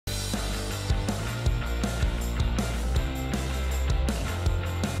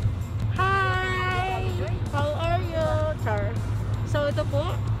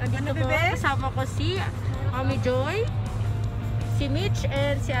Ito po, kasama ko si Mami Joy, si Mitch,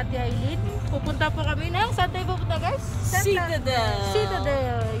 and si Ate Aileen. Pupunta po kami ng, saan tayo pupunta guys? Citadel!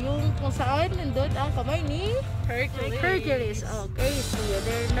 Citadel! Yung kung saan nandun ang kamay ni Hercules. Okay, see you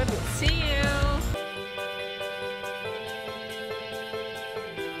there na bit. See you!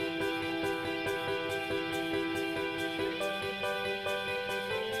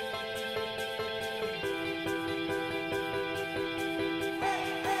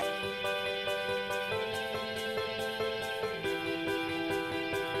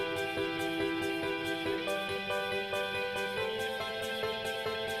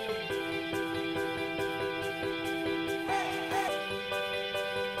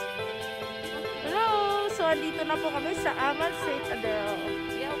 So, andito na po kami sa Amman Citadel.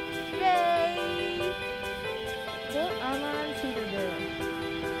 Yay! So, Amman Citadel.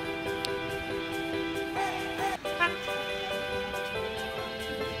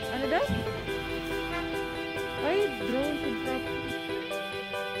 Ano daw? Ay, drone photography.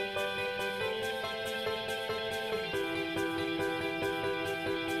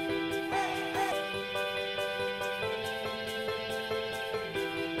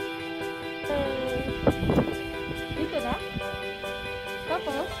 Dito na?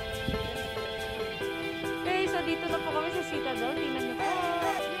 Tapos? Okay, so dito na po kami sa Citadel. Tingnan niyo po.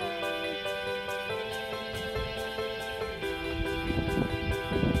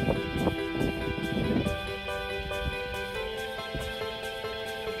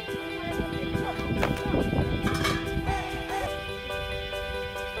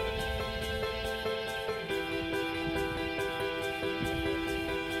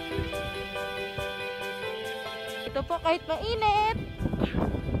 Ito po kahit mainit.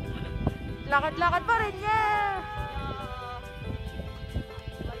 Lakad-lakad pa rin niya.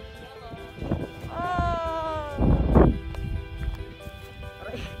 Oh.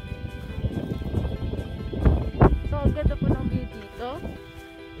 So, ang ganda po ng view dito.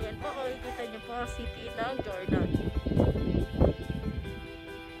 Yan po, makikita niyo po ang city ng Jordan.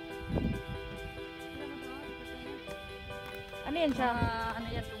 Ano yan siya? Ano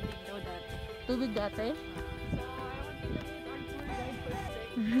yan, tubig daw dati. Tubig dati?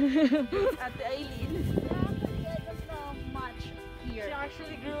 Ate Aileen. Actually, I don't know much here. She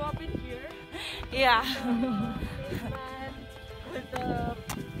actually grew up in here. Yeah. With the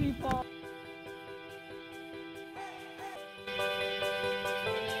people.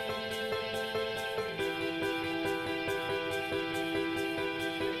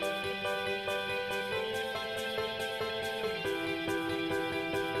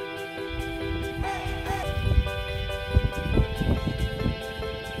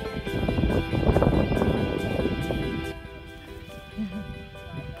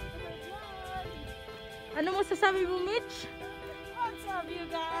 Ano masasabi mo, Mitch? What's up, you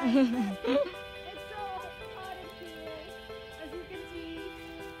guys? It's so hot in here. As you can see,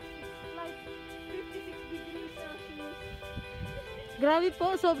 it's like 56 degrees Celsius. Grabe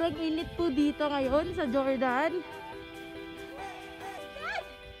po, sobrang init po dito ngayon sa Jordan.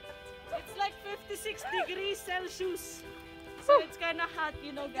 It's like 56 degrees Celsius. So it's kind of hot,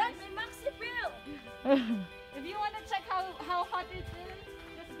 you know, guys. That's my maxi pill. If you want to check how hot it is,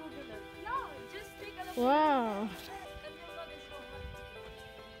 just Google it. No, just take a look. Wow! And you'll know this so hot.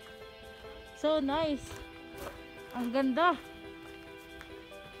 So nice. Ang ganda.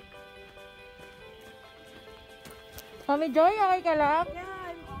 Mami Joy, okay ka lang? Yeah,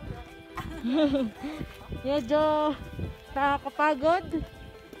 I'm alright. Medyo nakakapagod.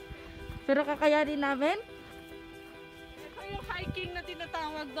 Pero kakayanin namin. Ito yung hiking na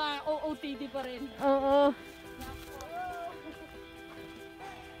tinatawag na OOTD pa rin. Oo.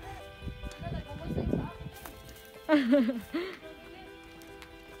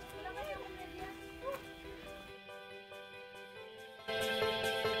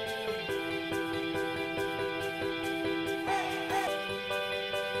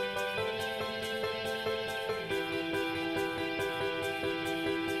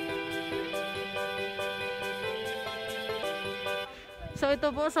 So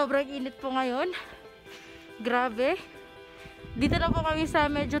ito po, sobrang init po ngayon. Grabe. Dito na po kami sa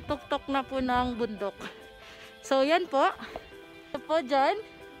medyo tuktok na po ng bundok. So yan po. Ito po dyan,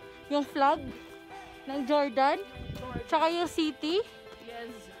 yung flag ng Jordan. Tsaka yung city.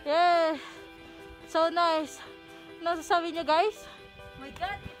 Yes. Yeah. So nice. Ano sasabi nyo guys? My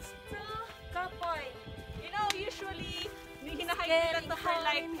God, it's too kapoy. You know, usually, hinahike nila to for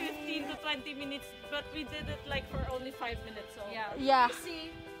like 15 to 20 minutes, but we did it like for only 5 minutes. So Yeah. Yeah.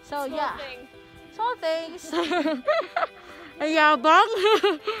 See, So small yeah. thing. So thanks. Ang yabang.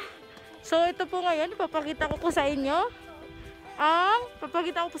 So ito po ngayon, papakita ko po sa inyo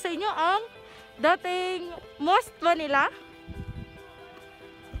papakita ko po sa inyo ang dating mosque ba nila.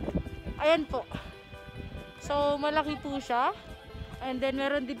 Ayan po. So, malaki po siya. And then,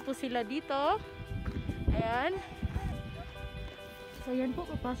 meron din po sila dito. Ayan. So, ayan po.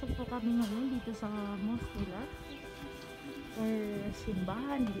 Papasok po kami ngayon dito sa mosque nila. Or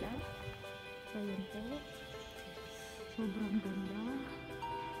simbahan nila. So, ayan po. Sobrang ganda.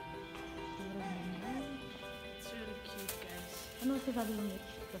 Sobrang ganda. It's really cute, guys. Ano sabi mo?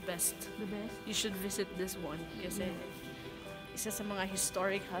 The best. The best? You should visit this one kasi isa sa mga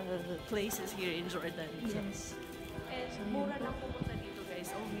historical places here in Jordan. Yes. And mura lang pumunta dito,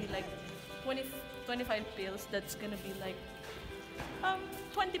 guys. Only like 25 pills. That's gonna be like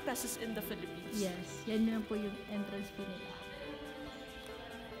 20 pesos in the Philippines. Yes. Yan na po yung entrance fee nila.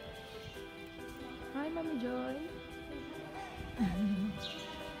 Hi, Mami Joy.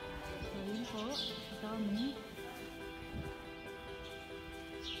 So, yun po. Ito kami.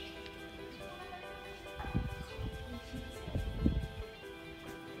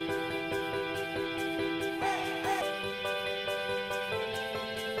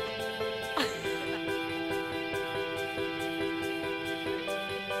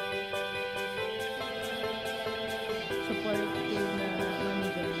 Support team na Mami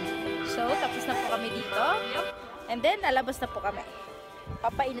Joy. So, tapos na po kami dito. Yep. And then, nalabas na po kami.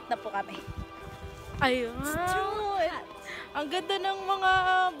 Papainit na po kami. Ayun. Ang ganda ng mga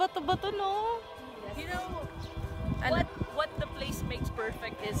bato-bato, no? You know, Ano? what the place makes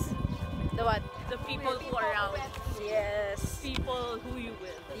perfect is The what? the people who are around. Yes. People who you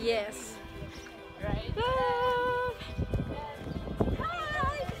with. Yes. Right? Love.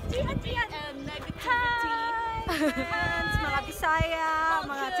 Hi! And negativity. Fans, mga Bisaya,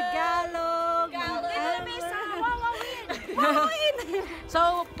 mga Tagalog,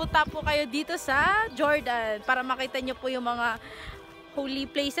 So, punta po kayo dito sa Jordan para makita nyo po yung mga holy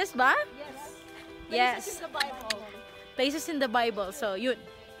places ba? Yes. the Bible. Places in the Bible. So, yun.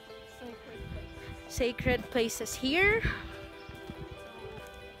 Sacred places here.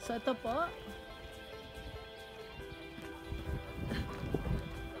 So, ito po.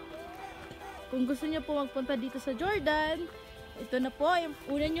 Kung gusto niyo po magpunta dito sa Jordan, ito na po yung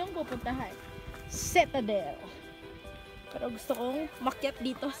una niyong pupuntahan. Citadel. Pero gusto kong makyat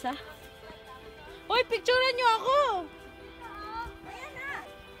dito sa... Hoy, picturean niyo ako!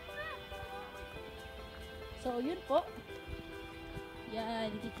 So, yun po. Yan,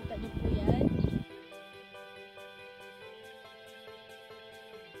 kikita niyo po yan.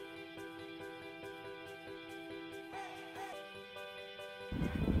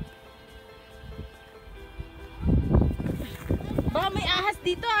 Baka may ahas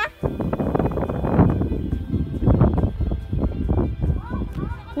dito, ah!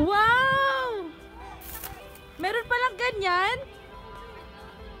 Wow! Meron palang ganyan?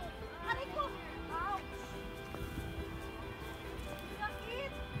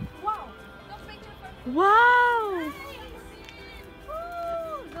 Wow!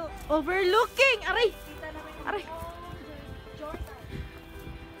 Overlooking! Aray! Aray!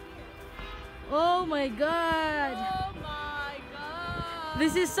 Oh my God! Oh my God!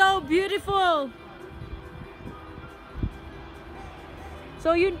 This is so beautiful!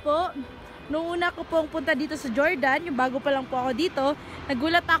 So yun po, nung una ko pong punta dito sa Jordan, yung bago pa lang po ako dito,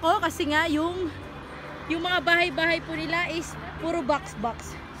 nagulat ako kasi nga yung mga bahay-bahay po nila is puro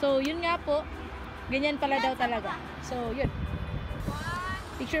box-box. So yun nga po, ganyan pala daw talaga. So yun,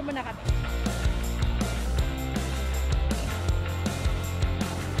 picture mo na kami.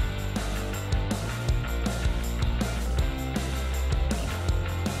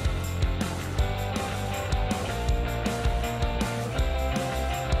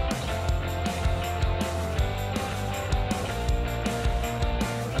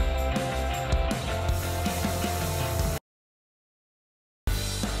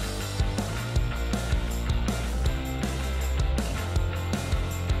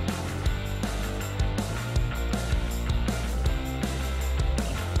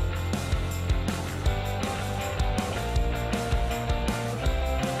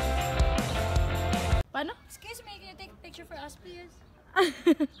 Paano? Excuse me, can you take a picture for us, please?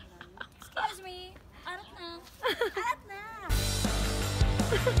 Excuse me. Arat na. Arat na.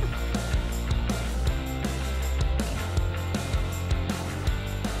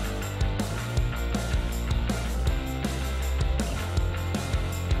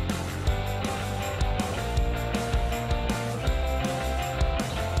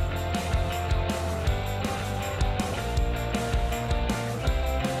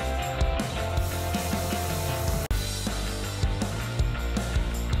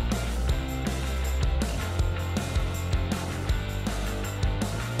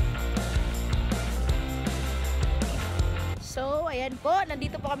 ayan po,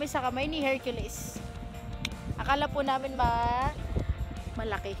 nandito po kami sa kamay ni Hercules. Akala po namin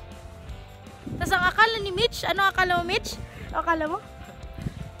malaki. Tapos ang akala ni Mitch, ano akala mo, Mitch? Akala mo?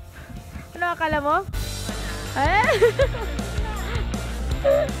 Ano akala mo? Eh?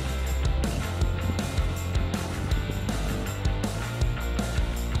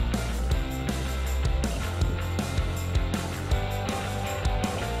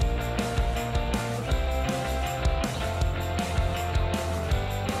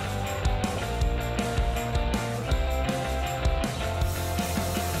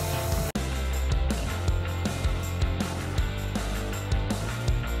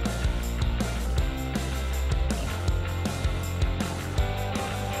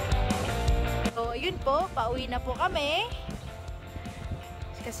 Yun po, pauwi na po kami.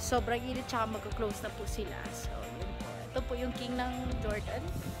 Kasi sobrang init, tsaka mag-close na po sila. So, yun po. Ito po yung king ng Jordan.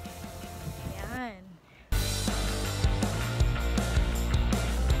 Ayan.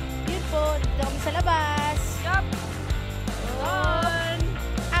 Yun po, dito kami sa labas. Yup! On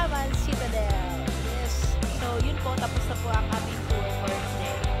Amman Citadel. Yes. So, yun po, tapos na po ang aming tour for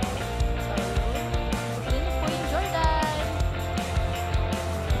today. So, yun po yung Jordan.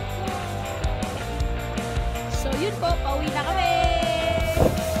 So, yun po, pauwi na kami.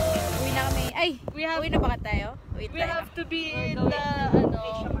 Uwi na kami. Ay, uwi na ba tayo? We have to be in the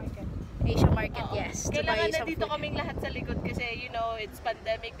Asia Market, yes. To Kailangan buy some nandito food. kaming lahat sa likod kasi you know, it's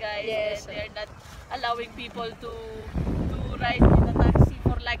pandemic guys, Yes. and they're not allowing people to ride in a taxi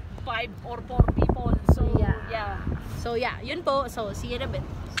for like 5 or 4 people. So, yeah. So, yeah, yun po. So, see you in a bit.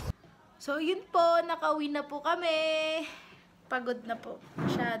 So, yun po. Nakauwi na po kami. Pagod na po.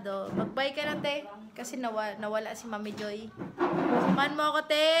 Masyado. Mag-bye ka na, te. Kasi nawala si Mami Joy. Samahan mo ako,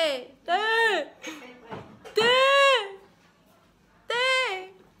 te. Te! Te! Te!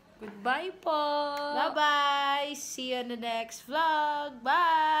 Goodbye po! Bye-bye! See you on the next vlog.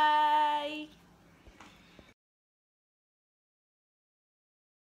 Bye!